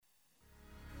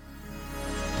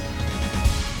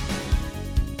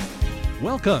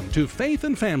Welcome to Faith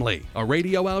and Family, a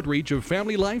radio outreach of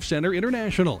Family Life Center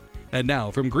International. And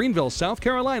now from Greenville, South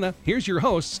Carolina, here's your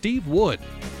host, Steve Wood.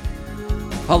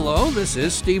 Hello, this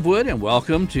is Steve Wood, and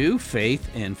welcome to Faith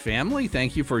and Family.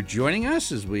 Thank you for joining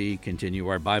us as we continue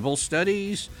our Bible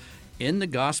studies in the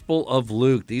Gospel of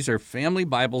Luke. These are family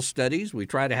Bible studies. We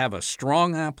try to have a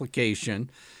strong application.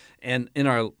 And in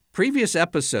our previous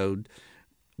episode,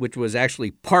 which was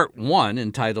actually part 1,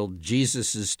 entitled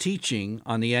Jesus' Teaching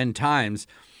on the End Times,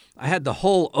 I had the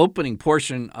whole opening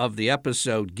portion of the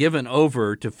episode given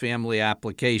over to family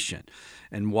application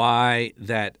and why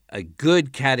that a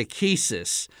good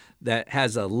catechesis that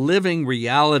has a living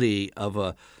reality of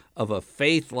a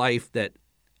faith life that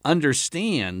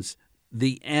understands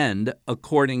the end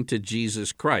according to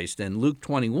Jesus Christ. And Luke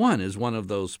 21 is one of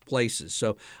those places.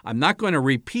 So I'm not going to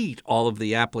repeat all of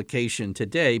the application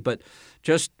today, but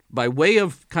just by way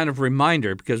of kind of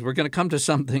reminder, because we're going to come to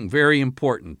something very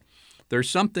important. There's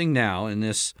something now in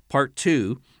this part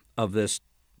 2 of this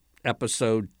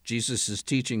episode, Jesus'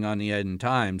 Teaching on the End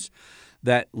Times,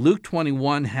 that Luke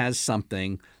 21 has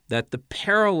something that the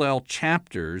parallel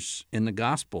chapters in the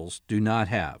Gospels do not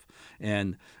have.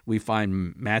 And we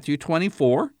find Matthew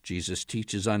 24, Jesus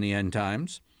teaches on the end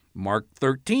times. Mark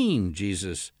 13,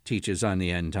 Jesus teaches on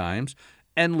the end times.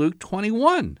 And Luke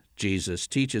 21, Jesus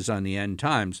teaches on the end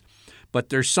times. But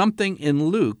there's something in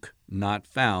Luke not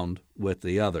found with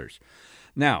the others.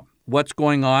 Now, what's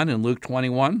going on in Luke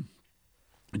 21?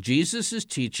 Jesus is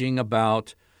teaching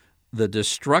about the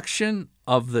destruction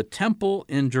of the temple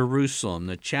in Jerusalem.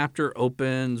 The chapter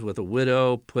opens with a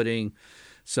widow putting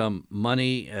some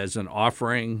money as an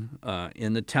offering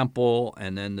in the temple,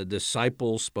 and then the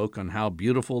disciples spoke on how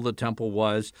beautiful the temple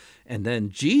was. And then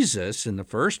Jesus, in the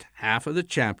first half of the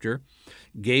chapter,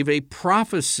 gave a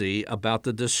prophecy about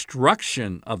the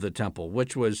destruction of the temple,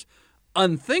 which was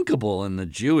unthinkable in the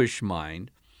Jewish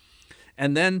mind.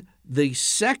 And then the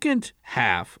second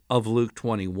half of Luke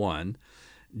 21,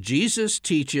 Jesus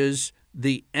teaches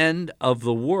the end of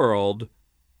the world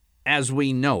as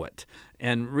we know it.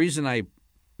 And the reason I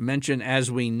mention as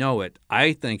we know it,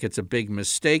 I think it's a big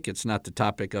mistake. It's not the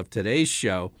topic of today's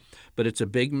show, but it's a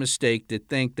big mistake to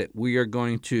think that we are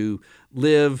going to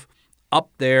live up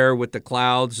there with the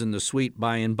clouds and the sweet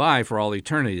by and by for all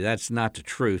eternity. That's not the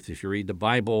truth. If you read the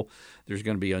Bible, there's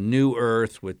going to be a new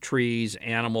earth with trees,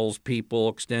 animals, people,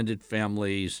 extended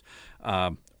families,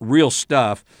 real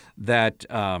stuff that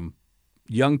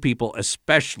young people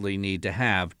especially need to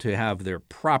have their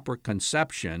proper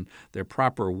conception, their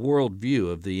proper worldview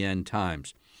of the end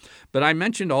times. But I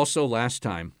mentioned also last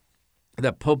time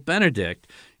that Pope Benedict,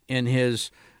 in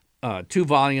his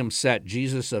 2-volume set,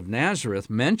 Jesus of Nazareth,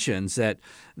 mentions that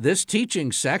this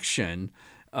teaching section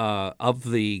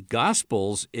of the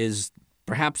Gospels is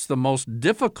perhaps the most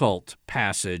difficult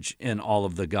passage in all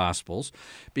of the Gospels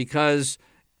because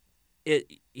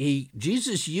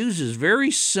Jesus uses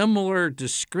very similar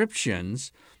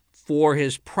descriptions for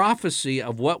his prophecy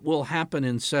of what will happen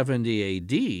in 70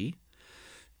 A.D.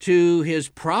 to his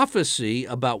prophecy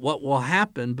about what will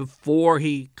happen before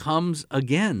he comes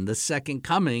again, the second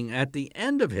coming at the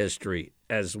end of history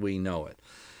as we know it.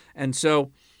 And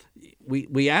so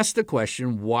we ask the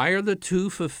question, why are the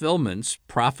two fulfillments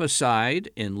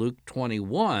prophesied in Luke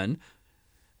 21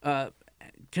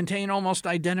 contain almost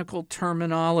identical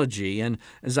terminology? And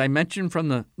as I mentioned from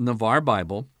the Navarre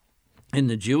Bible, in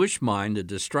the Jewish mind, the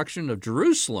destruction of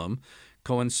Jerusalem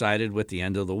coincided with the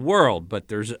end of the world, but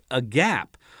there's a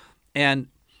gap. And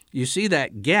you see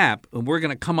that gap, and we're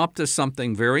going to come up to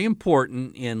something very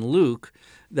important in Luke,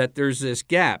 that there's this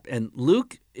gap. And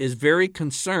Luke is very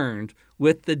concerned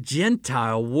with the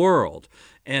Gentile world.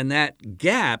 And that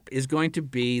gap is going to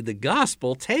be the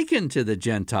gospel taken to the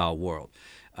Gentile world.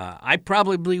 I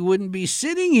probably wouldn't be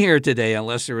sitting here today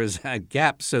unless there was a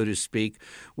gap, so to speak,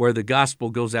 where the gospel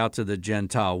goes out to the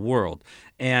Gentile world.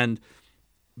 And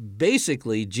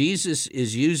basically, Jesus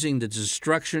is using the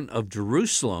destruction of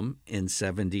Jerusalem in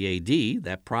 70 A.D.,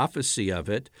 that prophecy of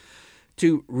it,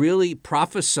 to really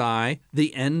prophesy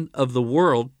the end of the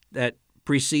world that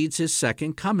precedes his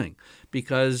second coming,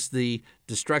 because the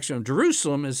destruction of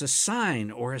Jerusalem is a sign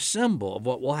or a symbol of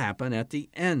what will happen at the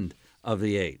end of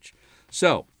the age.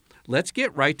 So let's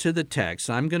get right to the text.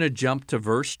 I'm going to jump to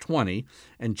verse 20,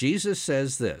 and Jesus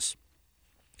says this: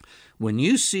 "When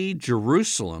you see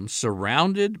Jerusalem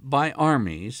surrounded by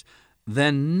armies,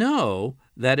 then know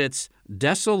that its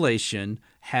desolation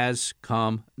has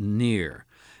come near."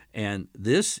 And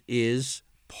this is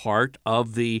part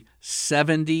of the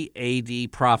 70 A.D.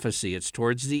 prophecy. It's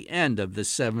towards the end of the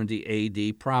 70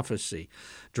 A.D. prophecy.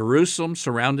 Jerusalem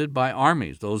surrounded by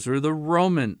armies. Those are the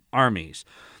Roman armies.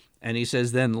 And he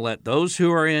says, then let those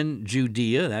who are in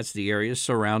Judea, that's the area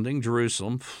surrounding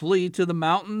Jerusalem, flee to the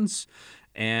mountains.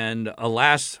 And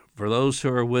alas, for those who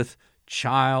are with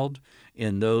child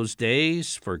in those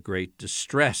days, for great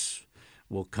distress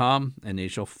will come, and they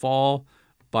shall fall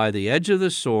by the edge of the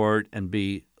sword and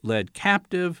be led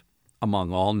captive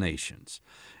among all nations.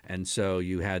 And so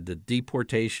you had the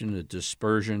deportation, the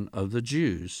dispersion of the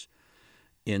Jews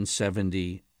in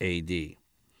 70 A.D.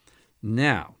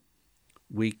 Now,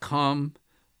 we come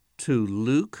to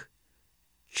Luke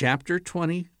chapter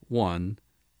 21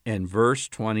 and verse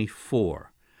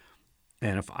 24.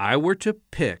 And if I were to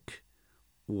pick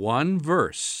one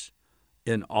verse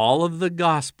in all of the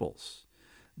Gospels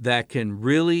that can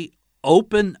really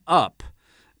open up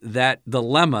that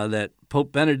dilemma that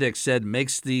Pope Benedict said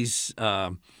makes these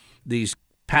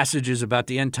passages about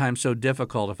the end time so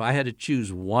difficult, if I had to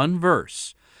choose one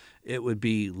verse, it would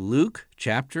be Luke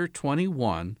chapter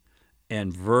 21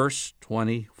 and verse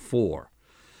 24.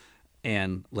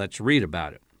 And let's read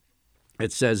about it.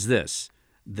 It says this,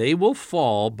 they will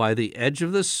fall by the edge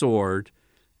of the sword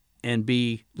and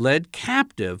be led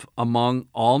captive among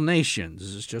all nations.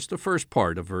 This is just the first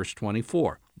part of verse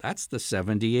 24. That's the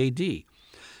 70 A.D.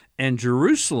 And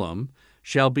Jerusalem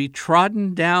shall be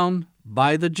trodden down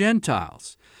by the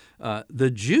Gentiles.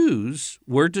 The Jews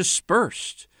were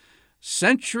dispersed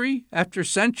century after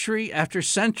century after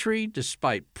century,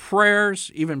 despite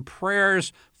prayers, even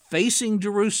prayers facing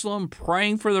Jerusalem,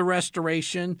 praying for the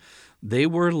restoration. They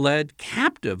were led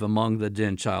captive among the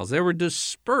Gentiles. They were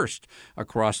dispersed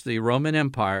across the Roman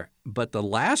Empire. But the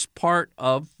last part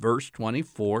of verse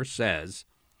 24 says,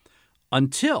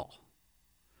 until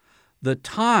the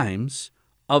times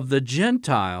of the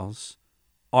Gentiles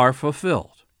are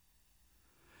fulfilled.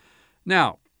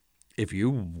 Now, if you're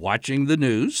watching the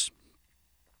news,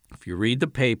 if you read the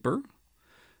paper,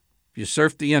 if you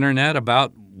surf the internet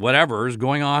about whatever is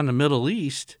going on in the Middle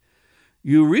East,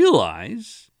 you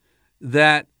realize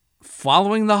that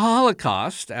following the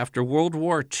Holocaust after World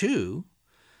War II,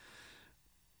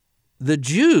 the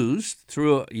Jews,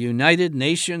 through a United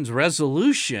Nations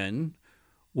resolution,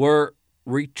 were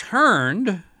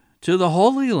returned to the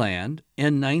Holy Land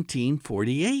in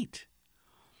 1948.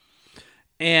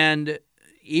 And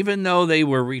even though they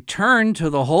were returned to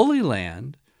the Holy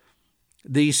Land,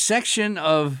 the section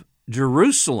of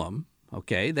Jerusalem,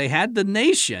 okay, they had the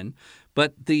nation,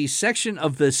 but the section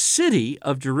of the city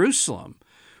of Jerusalem,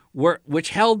 which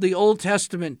held the Old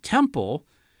Testament temple,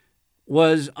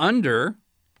 was under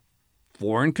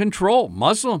foreign control,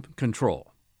 Muslim control.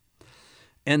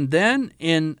 And then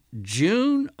in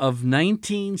June of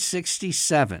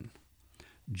 1967,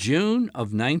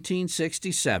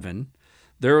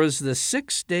 there was the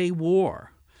 6-day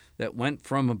war that went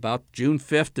from about June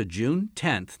 5th to June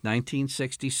 10th,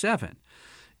 1967.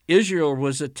 Israel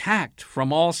was attacked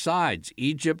from all sides,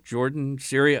 Egypt, Jordan,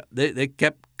 Syria. They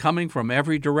kept coming from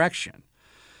every direction.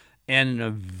 And in a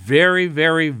very,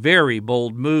 very, very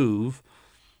bold move,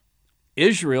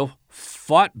 Israel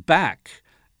fought back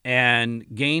and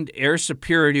gained air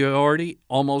superiority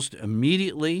almost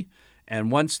immediately.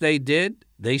 And once they did,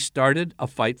 they started a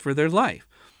fight for their life.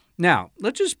 Now,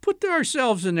 let's just put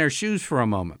ourselves in their shoes for a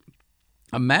moment.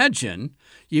 Imagine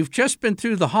you've just been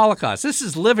through the Holocaust. This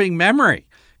is living memory,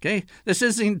 okay? This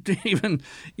isn't even,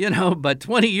 but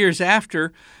 20 years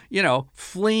after,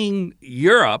 fleeing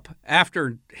Europe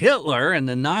after Hitler and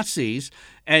the Nazis,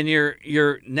 and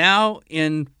you're now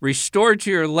restored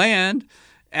to your land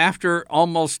after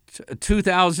almost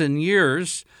 2,000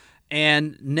 years,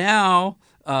 and now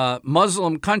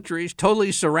Muslim countries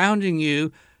totally surrounding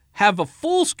you have a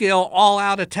full-scale,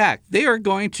 all-out attack. They are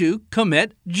going to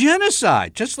commit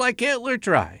genocide, just like Hitler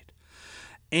tried.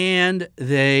 And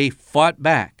they fought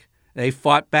back. They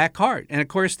fought back hard. And, of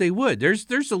course, they would.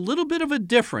 There's a little bit of a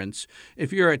difference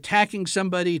if you're attacking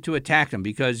somebody to attack them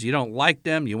because you don't like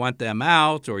them, you want them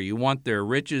out, or you want their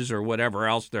riches or whatever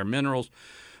else, their minerals.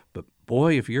 But,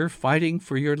 boy, if you're fighting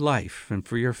for your life and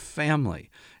for your family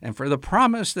and for the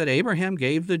promise that Abraham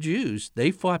gave the Jews,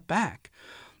 they fought back.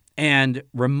 And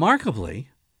remarkably,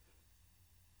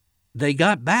 they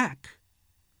got back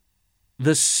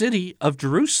the city of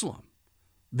Jerusalem,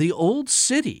 the old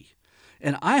city.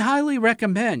 And I highly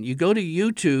recommend you go to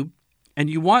YouTube and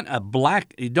you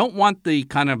don't want the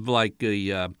kind of like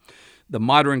the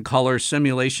modern color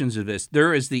simulations of this.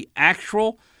 There is the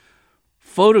actual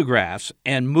photographs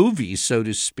and movies, so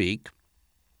to speak,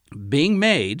 being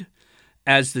made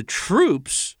as the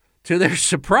troops, to their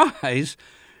surprise,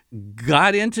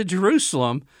 got into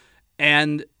Jerusalem,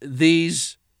 and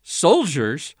these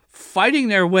soldiers fighting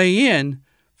their way in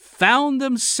found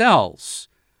themselves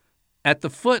at the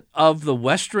foot of the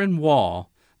Western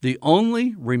Wall the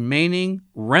only remaining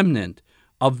remnant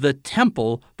of the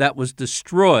temple that was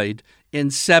destroyed in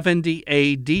 70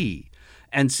 AD.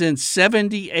 And since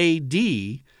 70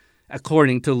 AD,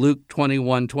 according to Luke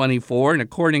 21:24, and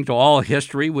according to all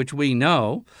history, which we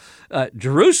know,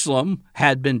 Jerusalem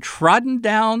had been trodden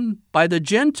down by the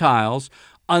Gentiles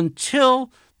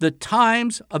until the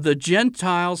times of the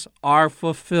Gentiles are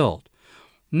fulfilled.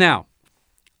 Now,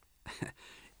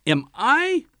 am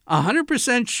I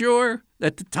 100% sure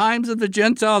that the times of the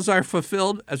Gentiles are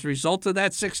fulfilled as a result of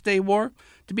that Six-Day War?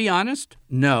 To be honest,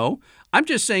 no. I'm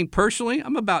just saying personally,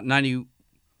 I'm about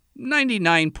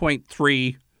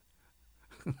 99.3%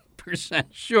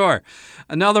 sure.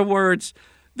 In other words,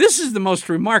 this is the most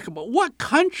remarkable. What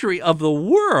country of the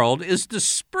world is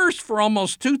dispersed for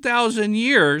almost 2,000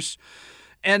 years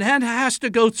and has to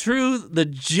go through the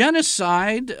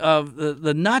genocide of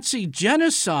the Nazi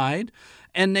genocide,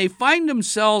 and they find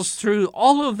themselves through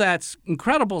all of that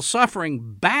incredible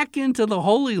suffering back into the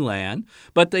Holy Land,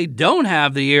 but they don't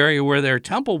have the area where their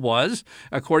temple was,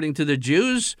 according to the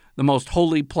Jews, the most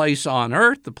holy place on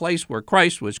earth, the place where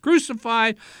Christ was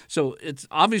crucified. So it's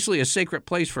obviously a sacred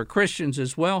place for Christians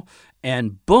as well.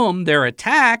 And boom, they're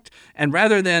attacked, and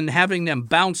rather than having them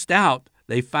bounced out,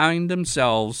 they find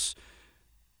themselves,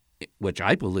 which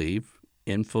I believe,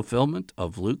 in fulfillment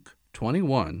of Luke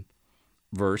 21,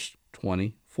 verse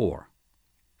 24.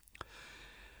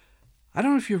 I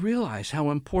don't know if you realize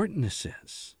how important this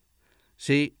is.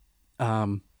 See,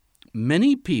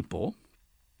 many people,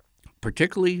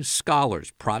 particularly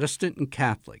scholars, Protestant and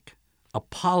Catholic,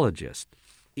 apologists,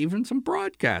 even some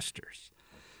broadcasters,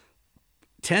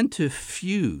 tend to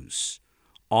fuse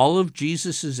all of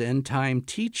Jesus' end-time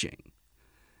teaching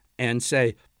and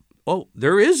say, oh,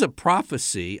 there is a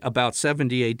prophecy about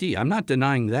 70 AD. I'm not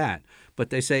denying that. But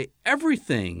they say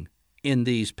everything in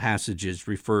these passages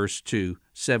refers to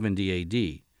 70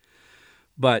 AD.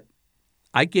 But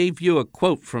I gave you a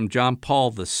quote from John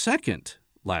Paul II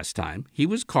last time. He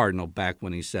was cardinal back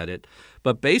when he said it.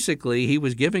 But basically, he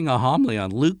was giving a homily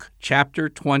on Luke chapter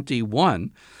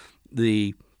 21,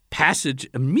 the passage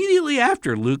immediately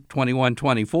after Luke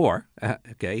 21:24.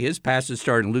 Okay, his passage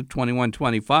started in Luke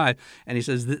 21:25, and he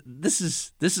says this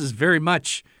is very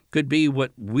much could be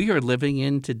what we are living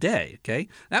in today. Okay,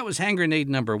 that was hand grenade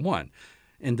number one,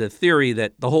 and the theory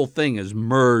that the whole thing is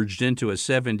merged into a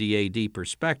 70 AD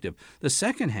perspective. The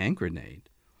second hand grenade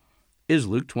is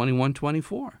Luke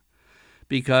 21:24,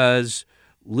 because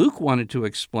Luke wanted to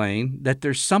explain that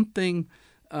there's something.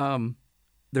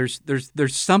 There's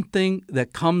something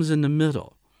that comes in the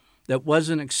middle that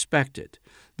wasn't expected.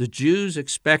 The Jews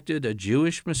expected a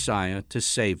Jewish Messiah to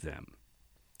save them.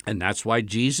 And that's why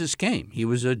Jesus came. He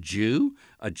was a Jew,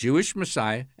 a Jewish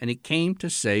Messiah, and he came to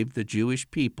save the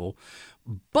Jewish people.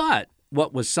 But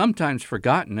what was sometimes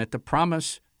forgotten at the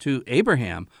promise to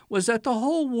Abraham was that the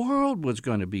whole world was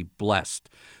going to be blessed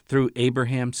through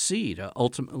Abraham's seed,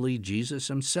 ultimately Jesus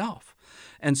himself.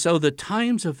 And so the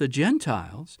times of the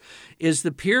Gentiles is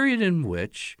the period in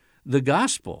which the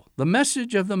gospel, the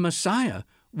message of the Messiah,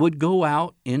 would go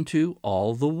out into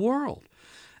all the world.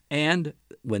 And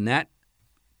when that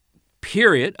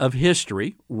period of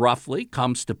history roughly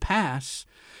comes to pass,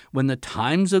 when the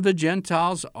times of the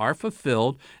Gentiles are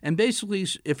fulfilled, and basically,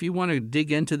 if you want to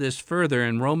dig into this further,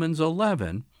 in Romans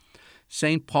 11,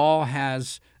 St. Paul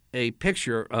has a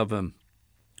picture of an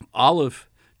olive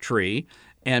tree.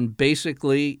 And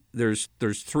basically, there's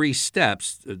three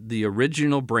steps. The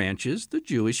original branches, the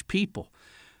Jewish people.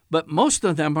 But most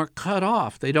of them are cut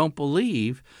off. They don't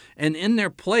believe. And in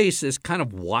their place, this kind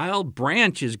of wild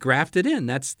branch is grafted in.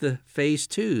 That's the phase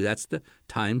two. That's the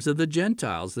times of the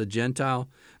Gentiles, the Gentile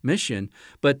mission.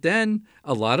 But then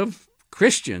a lot of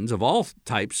Christians of all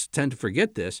types tend to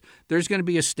forget this. There's going to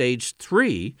be a stage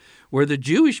three where the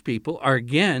Jewish people are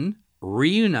again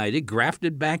reunited,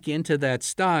 grafted back into that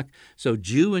stock, so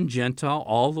Jew and Gentile,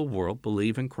 all the world,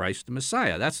 believe in Christ the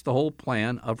Messiah. That's the whole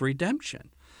plan of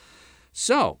redemption.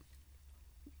 So,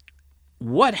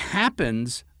 what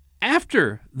happens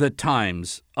after the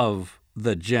times of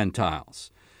the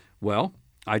Gentiles? Well,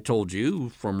 I told you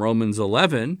from Romans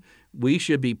 11, we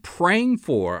should be praying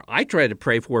for, I try to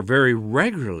pray for very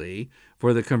regularly,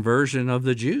 for the conversion of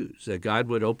the Jews, that God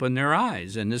would open their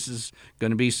eyes. And this is going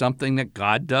to be something that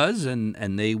God does,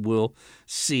 and they will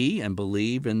see and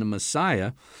believe in the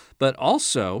Messiah. But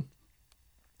also,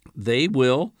 they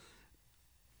will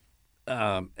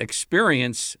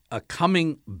experience a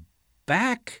coming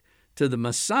back to the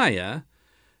Messiah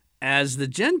as the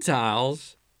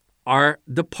Gentiles are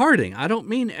departing. I don't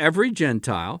mean every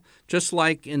Gentile, just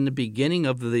like in the beginning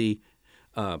of the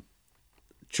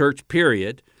church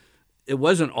period, it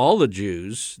wasn't all the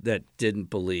Jews that didn't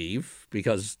believe,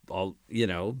 because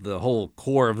the whole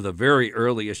core of the very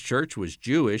earliest church was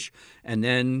Jewish, and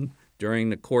then during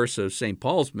the course of St.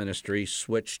 Paul's ministry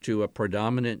switched to a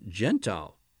predominant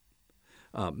Gentile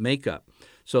makeup.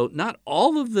 So not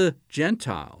all of the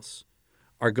Gentiles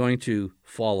are going to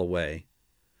fall away,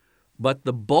 but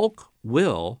the bulk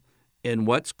will in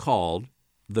what's called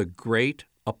the great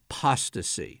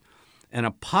apostasy. And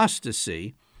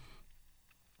apostasy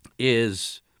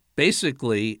is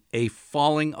basically a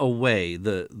falling away.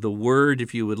 The word,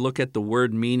 if you would look at the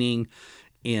word meaning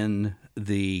in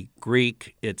the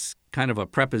Greek, it's kind of a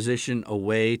preposition,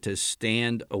 away, to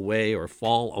stand away or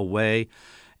fall away.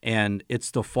 And it's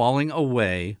the falling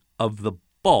away of the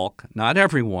bulk, not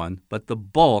everyone, but the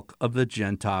bulk of the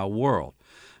Gentile world.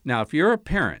 Now, if you're a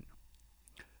parent,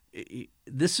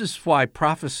 this is why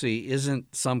prophecy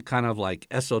isn't some kind of like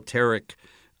esoteric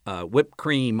whipped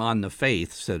cream on the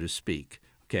faith, so to speak,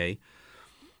 okay?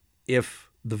 If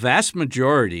the vast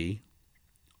majority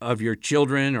of your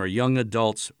children or young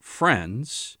adults'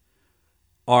 friends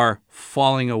are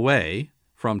falling away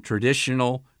from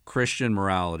traditional Christian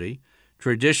morality,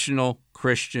 traditional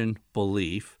Christian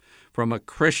belief, from a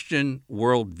Christian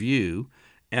worldview,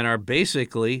 and are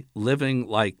basically living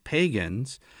like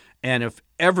pagans, and if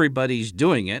everybody's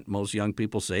doing it, most young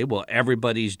people say, well,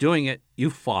 everybody's doing it, you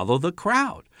follow the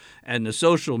crowd. And the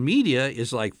social media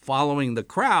is like following the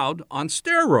crowd on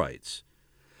steroids.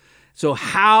 So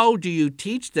how do you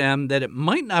teach them that it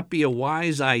might not be a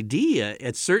wise idea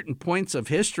at certain points of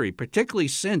history, particularly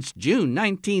since June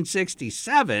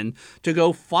 1967, to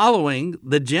go following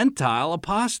the Gentile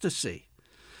apostasy?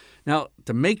 Now,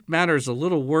 to make matters a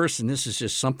little worse, and this is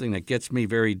just something that gets me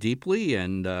very deeply,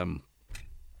 and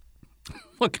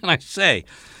what can I say?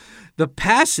 The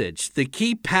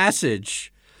key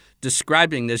passage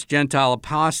describing this Gentile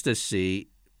apostasy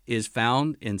is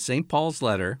found in St. Paul's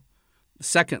letter, the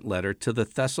second letter to the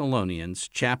Thessalonians,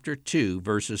 chapter 2,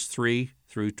 verses 3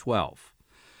 through 12.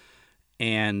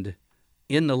 And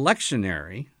in the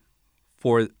lectionary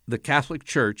for the Catholic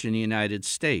Church in the United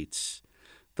States,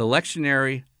 the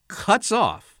lectionary cuts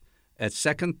off at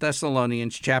 2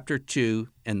 Thessalonians chapter 2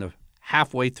 and the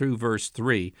halfway through verse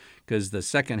 3, because the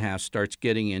second half starts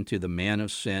getting into the man of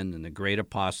sin and the great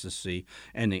apostasy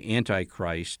and the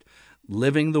Antichrist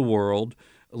leading the world,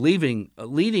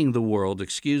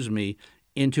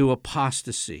 into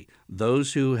apostasy.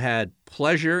 Those who had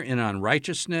pleasure in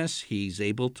unrighteousness, he's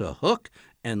able to hook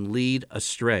and lead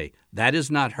astray. That is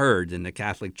not heard in the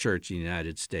Catholic Church in the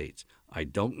United States. I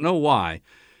don't know why,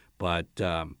 but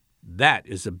that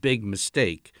is a big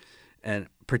mistake, and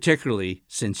particularly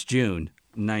since June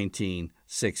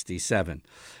 1967.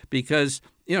 Because,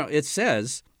 it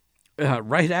says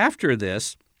right after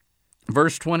this,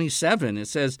 verse 27, it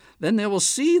says, "Then they will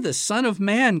see the Son of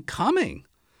Man coming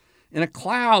in a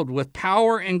cloud with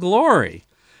power and glory."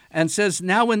 And says,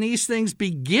 "Now when these things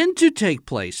begin to take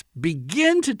place,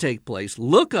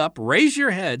 look up, raise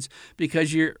your heads,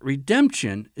 because your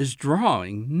redemption is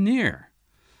drawing near."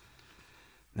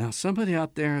 Now, somebody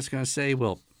out there is going to say,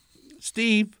 well,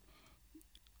 Steve,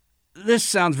 this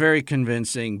sounds very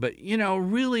convincing, but,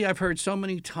 really I've heard so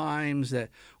many times that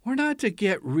we're not to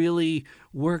get really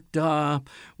worked up.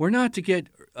 We're not to get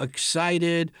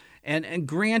excited. And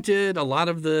granted, a lot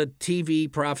of the TV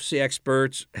prophecy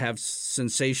experts have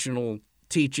sensational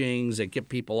teachings that get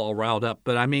people all riled up.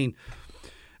 But I mean,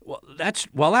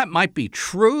 while that might be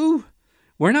true,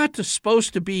 we're not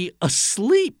supposed to be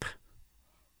asleep.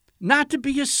 Not to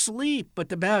be asleep, but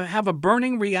to have a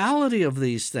burning reality of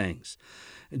these things.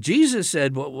 Jesus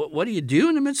said, what do you do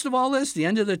in the midst of all this? The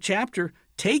end of the chapter,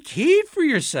 take heed for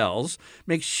yourselves.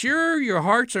 Make sure your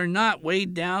hearts are not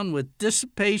weighed down with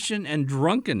dissipation and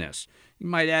drunkenness. You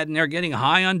might add in there getting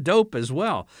high on dope as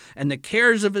well. And the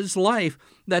cares of his life,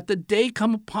 that the day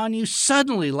come upon you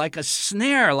suddenly like a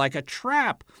snare, like a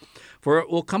trap. For it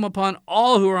will come upon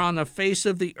all who are on the face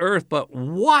of the earth, but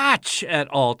watch at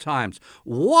all times.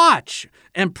 Watch,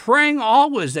 and praying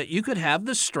always that you could have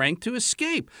the strength to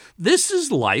escape. This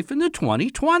is life in the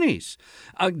 2020s.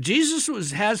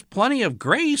 Jesus has plenty of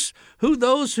grace,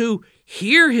 those who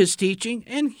hear his teaching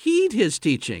and heed his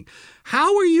teaching.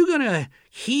 How are you going to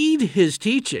heed his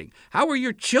teaching? How are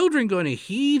your children going to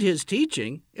heed his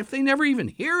teaching if they never even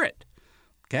hear it?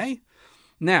 Okay?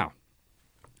 Now,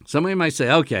 somebody might say,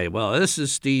 okay, well, this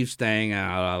is Steve's thing,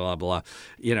 blah, blah,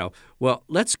 blah. Well,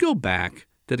 let's go back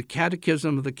to the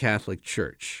Catechism of the Catholic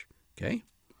Church, okay?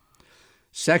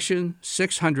 Section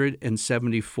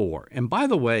 674. And by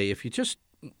the way, if you just,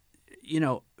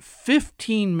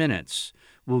 15 minutes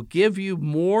will give you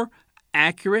more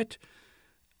accurate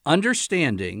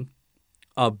understanding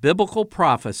of biblical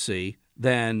prophecy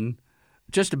than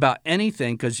just about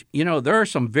anything, because, there are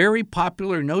some very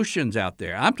popular notions out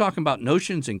there. I'm talking about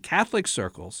notions in Catholic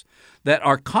circles that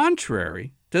are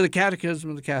contrary to the Catechism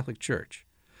of the Catholic Church.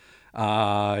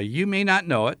 You may not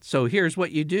know it, so here's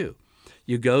what you do.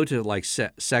 You go to like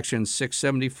section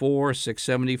 674,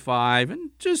 675, and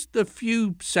just a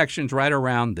few sections right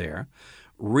around there.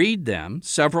 Read them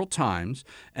several times,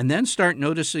 and then start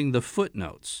noticing the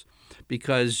footnotes.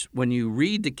 Because when you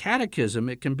read the Catechism,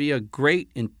 it can be a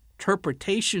great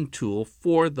interpretation tool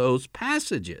for those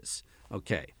passages.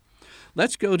 Okay,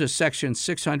 let's go to section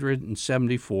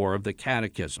 674 of the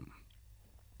Catechism.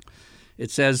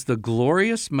 It says, the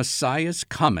glorious Messiah's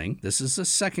coming, this is the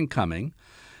second coming,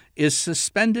 is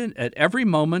suspended at every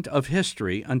moment of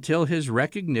history until his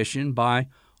recognition by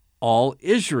all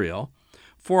Israel,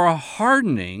 for a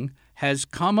hardening has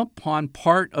come upon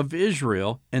part of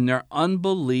Israel in their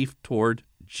unbelief toward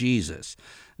Jesus.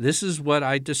 This is what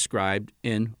I described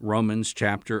in Romans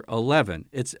chapter 11.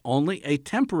 It's only a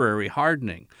temporary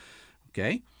hardening.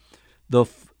 Okay?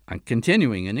 I'm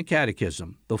continuing in the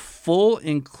Catechism. The full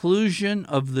inclusion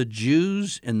of the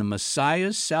Jews in the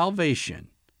Messiah's salvation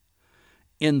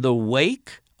in the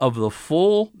wake of the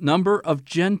full number of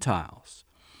Gentiles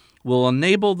will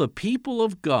enable the people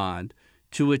of God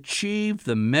to achieve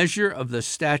the measure of the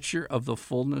stature of the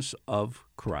fullness of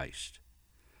Christ.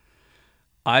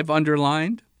 I've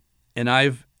underlined and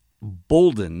I've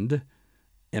boldened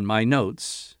in my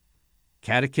notes,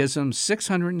 Catechism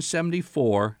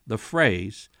 674, the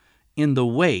phrase, in the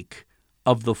wake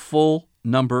of the full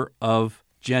number of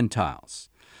Gentiles.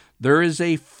 There is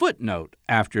a footnote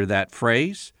after that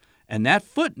phrase, and that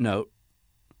footnote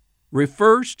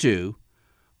refers to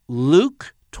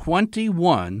Luke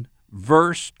 21,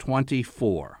 verse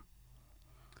 24.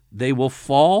 They will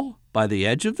fall by the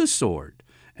edge of the sword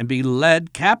and be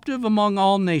led captive among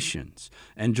all nations,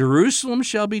 and Jerusalem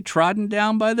shall be trodden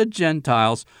down by the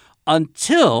Gentiles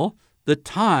until the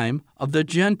time of the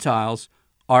Gentiles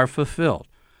are fulfilled.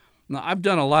 Now, I've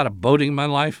done a lot of boating in my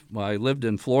life. While I lived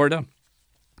in Florida,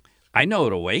 I know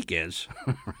what a wake is,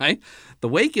 right? The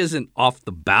wake isn't off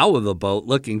the bow of the boat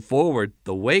looking forward.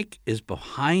 The wake is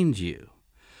behind you.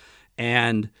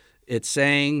 And it's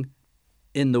saying,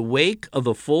 in the wake of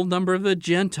the full number of the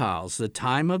Gentiles, the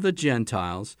time of the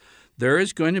Gentiles, there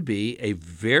is going to be a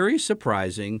very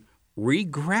surprising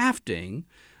regrafting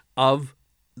of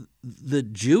the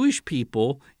Jewish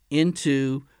people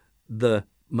into the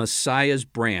Messiah's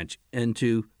branch,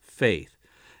 into faith.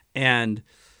 And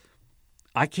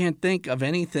I can't think of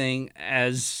anything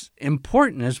as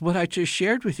important as what I just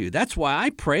shared with you. That's why I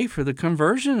pray for the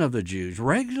conversion of the Jews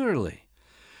regularly.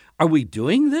 Are we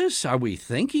doing this? Are we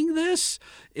thinking this?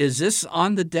 Is this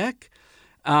on the deck?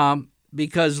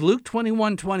 Because Luke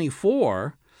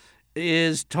 21:24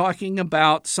 is talking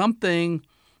about something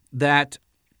that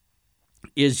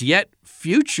is yet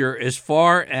future as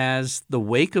far as the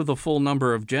wake of the full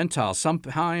number of Gentiles.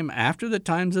 Sometime after the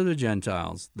times of the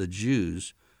Gentiles, the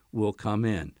Jews will come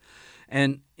in.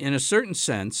 And in a certain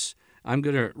sense, I'm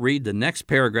going to read the next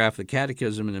paragraph of the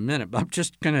Catechism in a minute, but I'm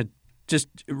just going to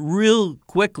real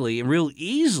quickly and real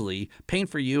easily paint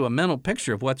for you a mental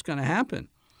picture of what's going to happen.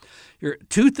 There are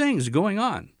two things going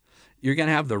on. You're going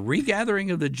to have the regathering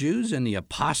of the Jews and the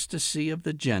apostasy of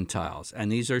the Gentiles,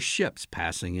 and these are ships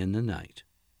passing in the night.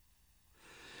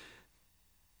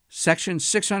 Section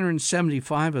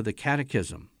 675 of the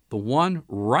Catechism, the one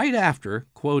right after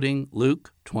quoting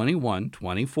Luke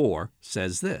 21:24,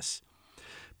 says this: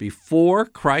 before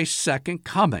Christ's second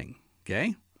coming,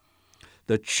 okay,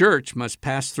 the church must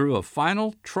pass through a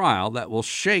final trial that will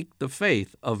shake the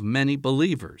faith of many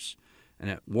believers. And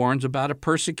it warns about a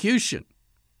persecution,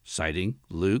 citing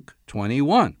Luke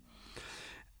 21,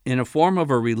 in a form of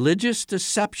a religious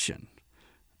deception,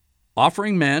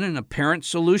 offering men an apparent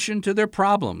solution to their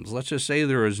problems. Let's just say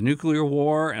there is nuclear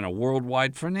war and a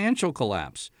worldwide financial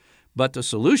collapse, but the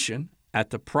solution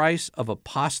at the price of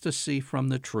apostasy from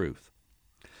the truth.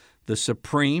 The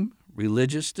supreme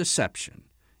religious deception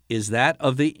is that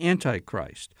of the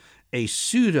Antichrist, a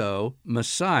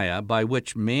pseudo-Messiah by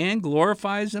which man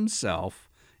glorifies himself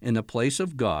in the place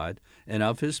of God and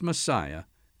of his Messiah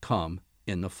come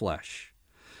in the flesh.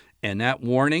 And that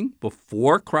warning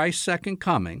before Christ's second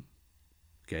coming,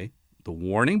 okay, the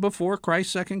warning before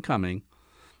Christ's second coming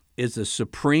is the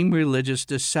supreme religious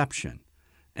deception,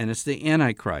 and it's the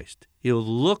Antichrist. He'll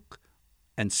look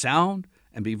and sound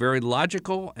and be very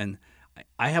logical, and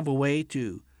I have a way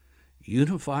to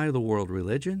unify the world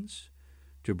religions,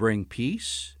 to bring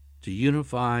peace, to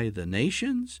unify the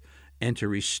nations, and to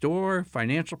restore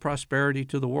financial prosperity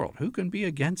to the world. Who can be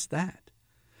against that?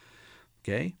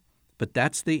 Okay? but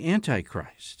that's the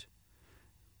Antichrist.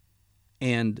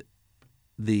 And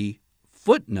the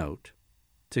footnote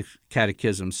to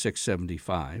Catechism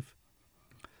 675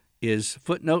 is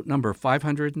footnote number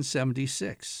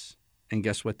 576. And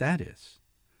guess what that is?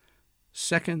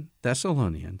 2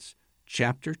 Thessalonians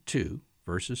chapter 2,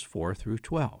 verses 4 through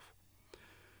 12.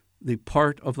 The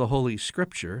part of the Holy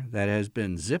Scripture that has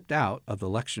been zipped out of the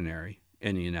lectionary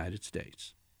in the United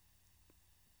States.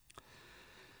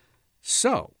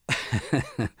 So,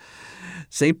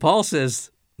 St. Paul says,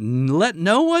 let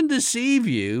no one deceive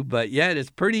you, but yet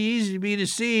it's pretty easy to be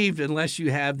deceived unless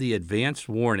you have the advanced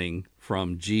warning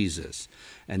from Jesus.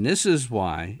 And this is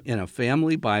why, in a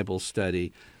family Bible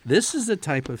study, this is the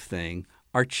type of thing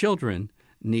our children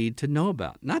need to know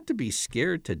about. Not to be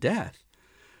scared to death,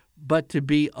 but to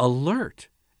be alert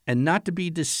and not to be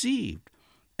deceived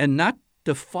and not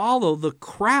to follow the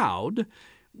crowd,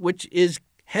 which is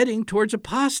heading towards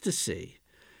apostasy,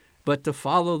 but to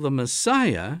follow the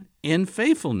Messiah in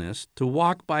faithfulness, to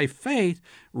walk by faith,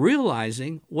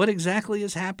 realizing what exactly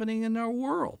is happening in our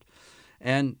world.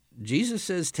 And Jesus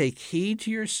says, take heed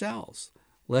to yourselves,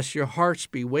 lest your hearts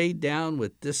be weighed down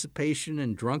with dissipation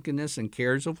and drunkenness and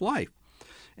cares of life.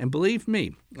 And believe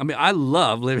me, I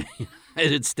love living in the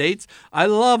United States. I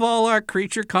love all our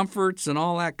creature comforts and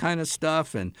all that kind of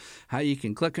stuff, and how you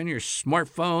can click on your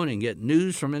smartphone and get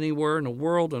news from anywhere in the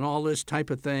world and all this type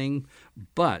of thing.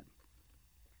 But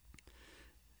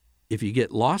if you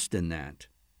get lost in that,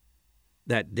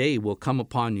 that day will come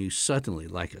upon you suddenly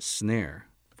like a snare,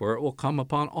 for it will come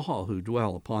upon all who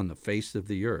dwell upon the face of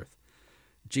the earth.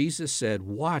 Jesus said,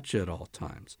 watch at all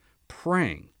times,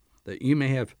 praying that you may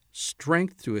have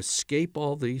strength to escape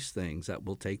all these things that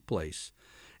will take place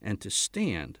and to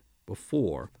stand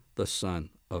before the Son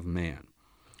of Man.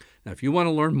 Now, if you want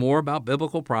to learn more about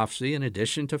biblical prophecy, in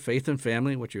addition to Faith and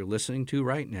Family, what you're listening to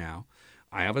right now,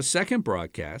 I have a second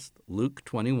broadcast, Luke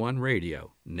 21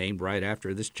 Radio, named right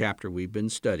after this chapter we've been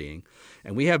studying.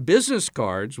 And we have business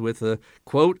cards with a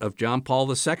quote of John Paul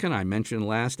II I mentioned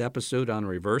last episode on the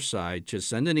reverse side. Just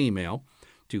send an email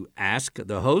to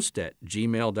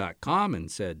askthehost@gmail.com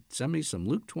and send me some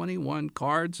Luke 21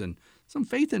 cards and some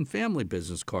Faith and Family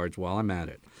business cards while I'm at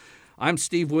it. I'm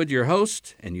Steve Wood, your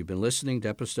host, and you've been listening to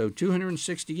episode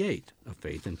 268 of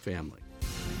Faith and Family.